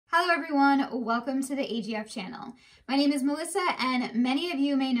Hello everyone, welcome to the AGF channel. My name is Melissa and many of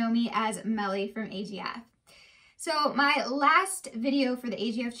you may know me as Melly from AGF. So my last video for the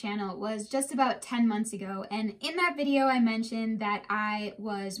AGF channel was just about 10 months ago, and in that video I mentioned that I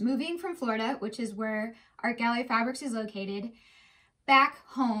was moving from Florida, which is where Art Gallery Fabrics is located, back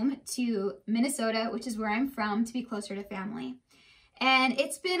home to Minnesota, which is where I'm from, to be closer to family. And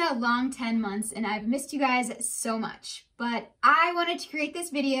it's been a long 10 months and I've missed you guys so much, but I wanted to create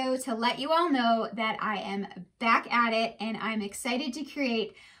this video to let you all know that I am back at it and I'm excited to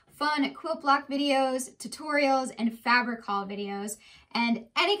create fun quilt block videos, tutorials, and fabric haul videos, and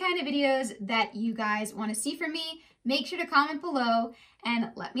any kind of videos that you guys want to see from me. Make sure to comment below and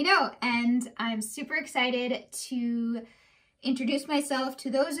let me know. And I'm super excited to introduce myself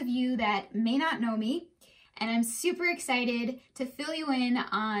to those of you that may not know me. And I'm super excited to fill you in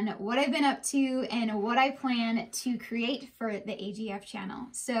on what I've been up to and what I plan to create for the AGF channel.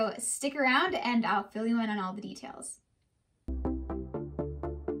 So stick around and I'll fill you in on all the details.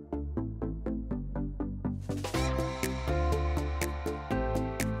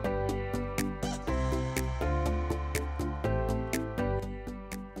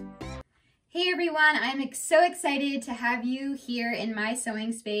 Hey everyone, I'm so excited to have you here in my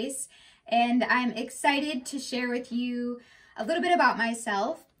sewing space. And I'm excited to share with you a little bit about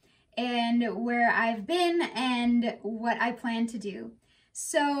myself and where I've been and what I plan to do.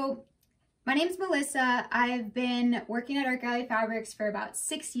 So my name's Melissa. I've been working at Art Gallery Fabrics for about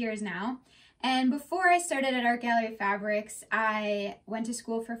 6 years now. And before I started at Art Gallery Fabrics, I went to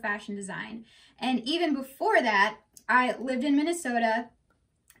school for fashion design. And even before that, I lived in Minnesota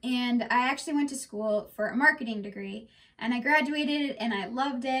and I actually went to school for a marketing degree. And I graduated and I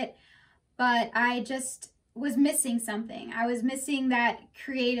loved it. But I just was missing something. I was missing that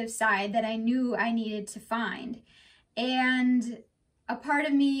creative side that I knew I needed to find. And a part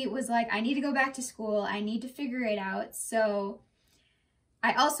of me was like, I need to go back to school. I need to figure it out. So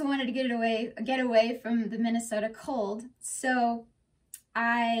I also wanted to get away from the Minnesota cold. So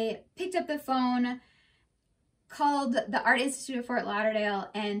I picked up the phone, called the Art Institute of Fort Lauderdale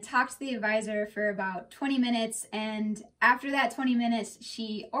and talked to the advisor for about 20 minutes. And after that 20 minutes,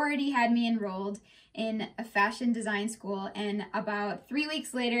 she already had me enrolled in a fashion design school. And about 3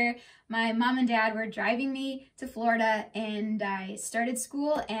 weeks later, my mom and dad were driving me to Florida and I started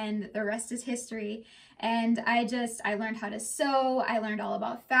school and the rest is history. And I learned how to sew. I learned all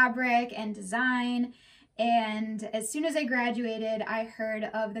about fabric and design. And as soon as I graduated, I heard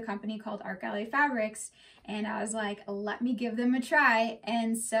of the company called Art Gallery Fabrics, and I was like, let me give them a try.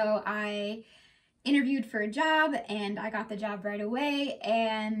 And so I interviewed for a job, and I got the job right away,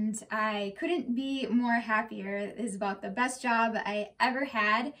 and I couldn't be more happier. It is about the best job I ever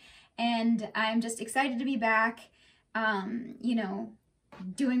had, and I'm just excited to be back, you know,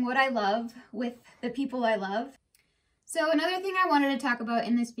 doing what I love with the people I love. So another thing I wanted to talk about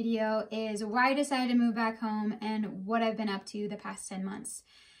in this video is why I decided to move back home and what I've been up to the past 10 months.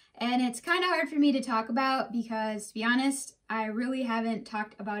 And it's kind of hard for me to talk about because, to be honest, I really haven't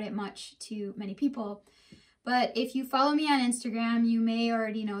talked about it much to many people. But if you follow me on Instagram, you may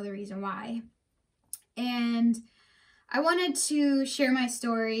already know the reason why. And I wanted to share my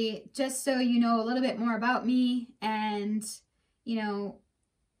story just so you know a little bit more about me and, you know,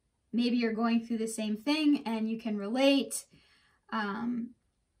 maybe you're going through the same thing and you can relate, and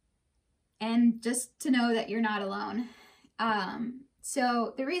just to know that you're not alone.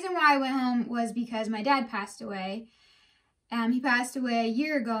 So the reason why I went home was because my dad passed away. He passed away a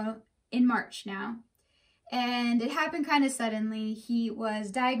year ago in March now, and it happened kind of suddenly. He was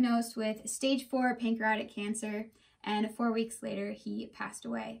diagnosed with stage 4 pancreatic cancer, and 4 weeks later he passed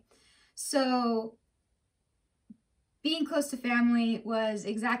away. So being close to family was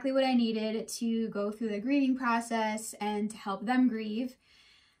exactly what I needed to go through the grieving process and to help them grieve.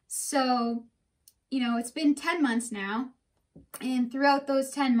 So, you know, it's been 10 months now, and throughout those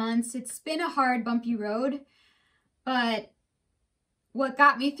 10 months, it's been a hard, bumpy road, but what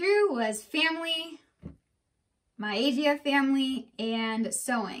got me through was family, my AGF family, and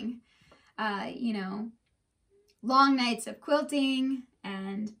sewing. You know, long nights of quilting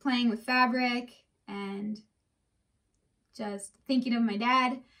and playing with fabric and just thinking of my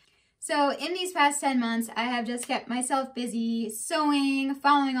dad. So in these past 10 months, I have just kept myself busy sewing,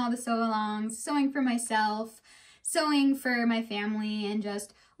 following all the sew-alongs, sewing for myself, sewing for my family, and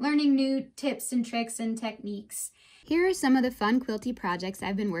just learning new tips and tricks and techniques. Here are some of the fun quilty projects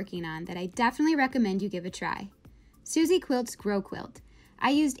I've been working on that I definitely recommend you give a try. Susie Quilt's Grow Quilt.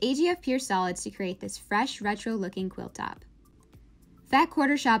 I used AGF Pure Solids to create this fresh, retro-looking quilt top. Fat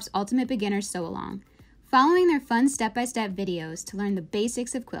Quarter Shop's Ultimate Beginner Sew-Along. following their fun step-by-step videos to learn the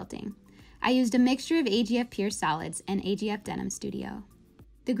basics of quilting. I used a mixture of AGF Pure Solids and AGF Denim Studio.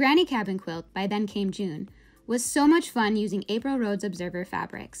 The Granny Cabin Quilt, by Then Came June, was so much fun using April Rhodes Observer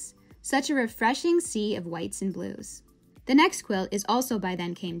fabrics. Such a refreshing sea of whites and blues. The next quilt is also by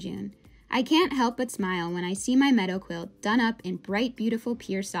Then Came June. I can't help but smile when I see my Meadow Quilt done up in bright, beautiful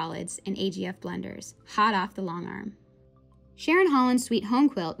Pure Solids and AGF blenders, hot off the long arm. Sharon Holland's Sweet Home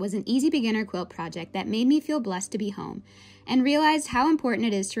Quilt was an easy beginner quilt project that made me feel blessed to be home and realized how important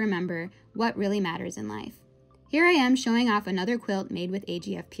it is to remember what really matters in life. Here I am showing off another quilt made with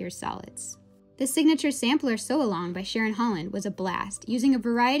AGF Pure Solids. The signature sampler sew-along by Sharon Holland was a blast, using a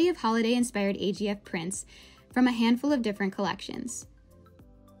variety of holiday-inspired AGF prints from a handful of different collections.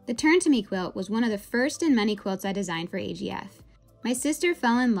 The Turn to Me quilt was one of the first and many quilts I designed for AGF. My sister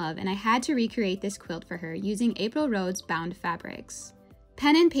fell in love and I had to recreate this quilt for her using April Rhodes bound fabrics.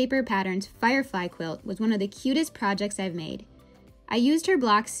 Pen and Paper Pattern's Firefly Quilt was one of the cutest projects I've made. I used her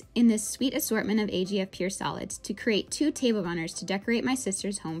blocks in this sweet assortment of AGF Pure Solids to create 2 table runners to decorate my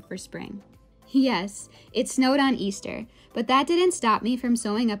sister's home for spring. Yes, it snowed on Easter, but that didn't stop me from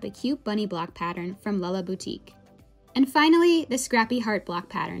sewing up a cute bunny block pattern from Lulla Boutique. And finally, the Scrappy Heart block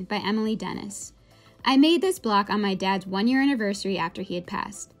pattern by Emily Dennis. I made this block on my dad's 1-year anniversary after he had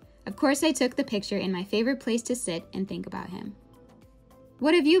passed. Of course, I took the picture in my favorite place to sit and think about him.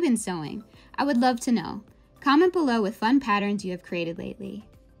 What have you been sewing? I would love to know. Comment below with fun patterns you have created lately.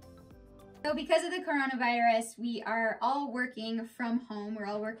 So because of the coronavirus, we are all working from home. We're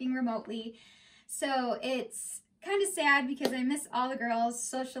all working remotely. So it's kind of sad because I miss all the girls,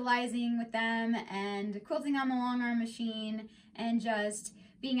 socializing with them and quilting on the long arm machine and just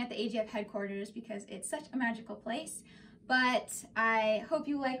being at the AGF headquarters because it's such a magical place. But I hope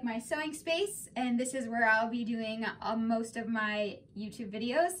you like my sewing space, and this is where I'll be doing most of my YouTube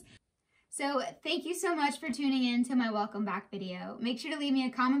videos. So thank you so much for tuning in to my welcome back video. Make sure to leave me a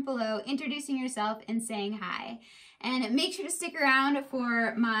comment below introducing yourself and saying hi. And make sure to stick around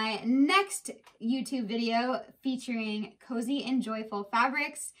for my next YouTube video featuring cozy and joyful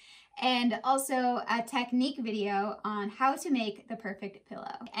fabrics, and also a technique video on how to make the perfect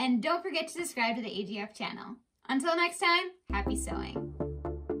pillow. And don't forget to subscribe to the AGF channel. Until next time, happy sewing.